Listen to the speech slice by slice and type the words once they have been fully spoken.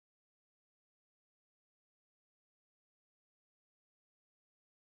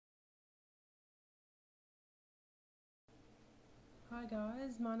Hi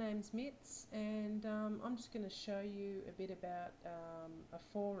guys, my name's Mitz and I'm just going to show you a bit about a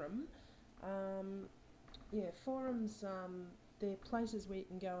forum. Forums, they're places where you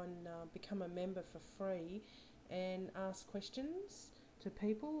can go and become a member for free and ask questions to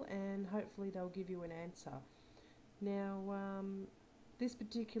people, and hopefully they'll give you an answer. Now, this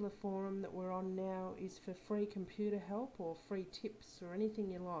particular forum that we're on now is for free computer help or free tips or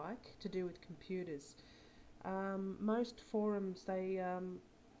anything you like to do with computers. Most forums, they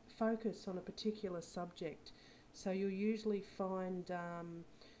focus on a particular subject, so you'll usually find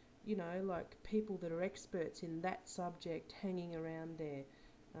like people that are experts in that subject hanging around there,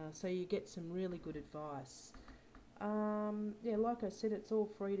 so you get some really good advice. Like I said, it's all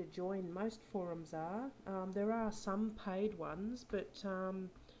free to join. Most forums are. There are some paid ones, but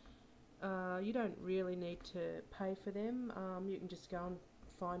you don't really need to pay for them. You can just go and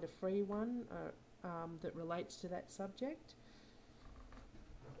find a free one that relates to that subject.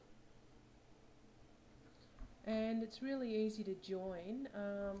 And it's really easy to join.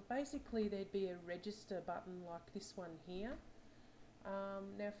 Basically, there'd be a register button like this one here.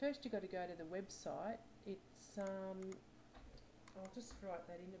 Now, first you've got to go to the website. It's I'll just write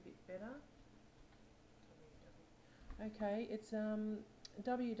that in a bit better. Okay, it's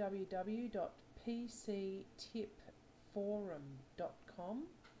www.pctipforum.com.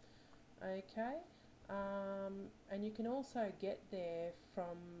 Okay, and you can also get there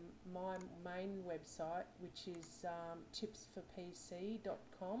from my main website, which is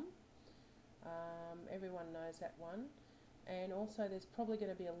tipsforpc.com. Everyone knows that one. And also there's probably going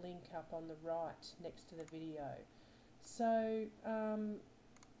to be a link up on the right next to the video. So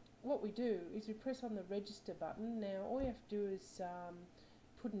what we do is we press on the register button. Now all you have to do is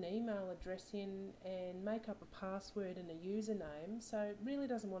put an email address in and make up a password and a username, so it really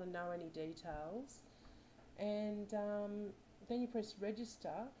doesn't want to know any details. And then you press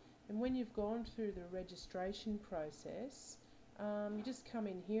register, and when you've gone through the registration process, you just come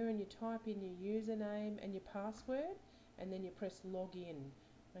in here and you type in your username and your password, and then you press log in.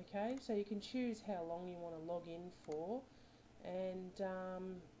 Okay, so you can choose how long you want to log in for, and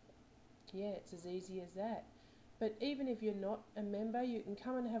it's as easy as that. But even if you're not a member, you can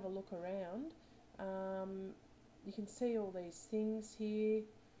come and have a look around. You can see all these things here.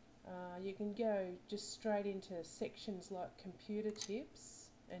 You can go just straight into sections like computer tips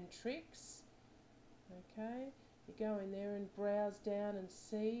and tricks. Okay, you go in there and browse down and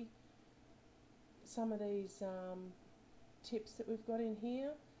see some of these tips that we've got in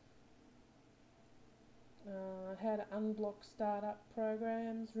here. How to unblock startup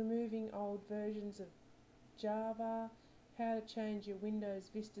programs, removing old versions of Java, how to change your Windows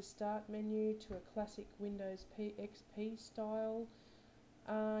Vista Start menu to a classic Windows XP style.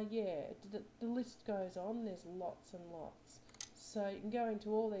 The list goes on. There's lots and lots. So you can go into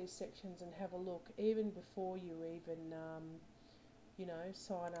all these sections and have a look even before you even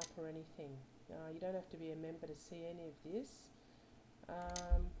sign up or anything. You don't have to be a member to see any of this.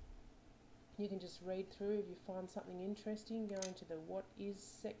 You can just read through if you find something interesting. Go into the what is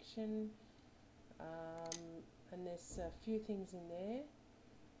section, and there's a few things in there.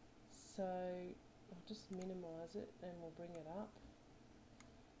 So I'll just minimize it and we'll bring it up.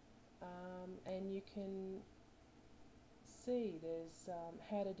 And you can see there's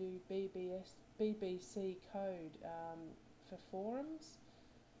how to do BBC code for forums.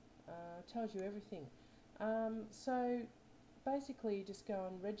 Tells you everything. So basically you just go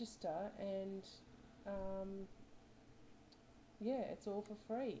and register, and it's all for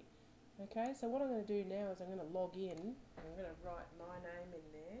free. Okay, so what I'm going to do now is I'm going to log in, and I'm going to write my name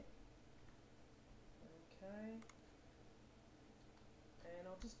in there. Okay, and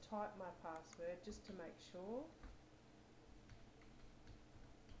I'll just type my password just to make sure.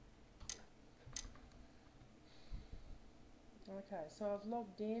 Okay, so I've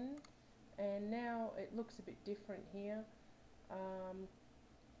logged in, and now it looks a bit different here.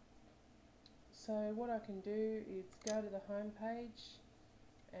 So what I can do is go to the home page,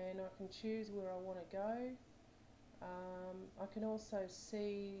 and I can choose where I want to go. I can also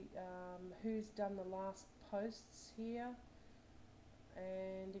see who's done the last posts here,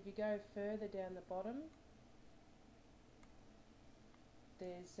 and if you go further down the bottom,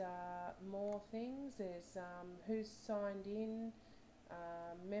 there's more things. There's who's signed in,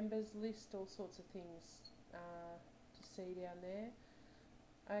 members list, all sorts of things to see down there.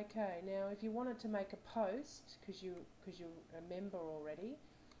 Okay, now if you wanted to make a post, because you're a member already,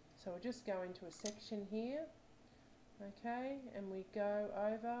 so we'll just go into a section here. Okay, and we go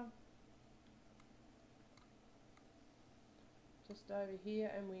over just over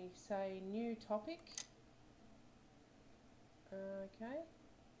here and we say new topic. Okay,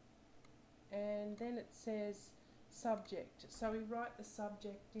 and then it says subject, so we write the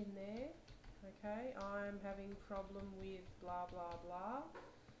subject in there. Okay, I'm having problem with blah blah blah,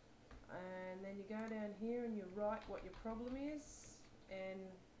 and then you go down here and you write what your problem is,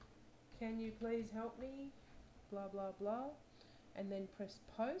 and can you please help me, blah blah blah, and then press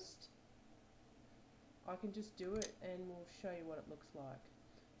post. I can just do it and we'll show you what it looks like.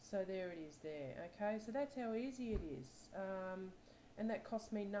 So there it is there. Okay, so that's how easy it is, and that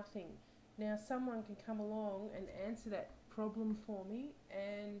cost me nothing. Now someone can come along and answer that problem for me,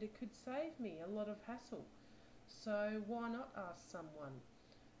 and it could save me a lot of hassle. So why not ask someone?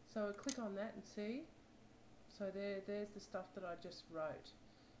 So I click on that and see. So there's the stuff that I just wrote.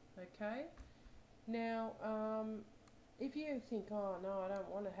 Okay. Now, if you think, oh no, I don't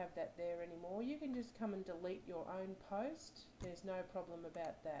want to have that there anymore, you can just come and delete your own post. There's no problem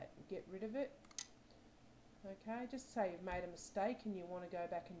about that. Get rid of it. Okay, just say you've made a mistake and you want to go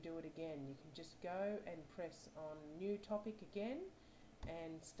back and do it again. You can just go and press on new topic again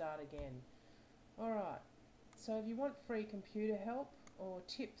and start again. Alright, so if you want free computer help or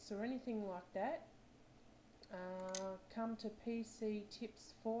tips or anything like that, come to PC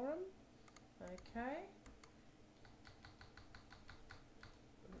Tips Forum. Okay.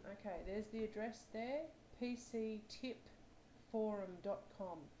 Okay, there's the address there,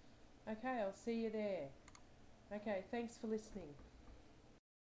 pctipforum.com. Okay, I'll see you there. Okay, thanks for listening.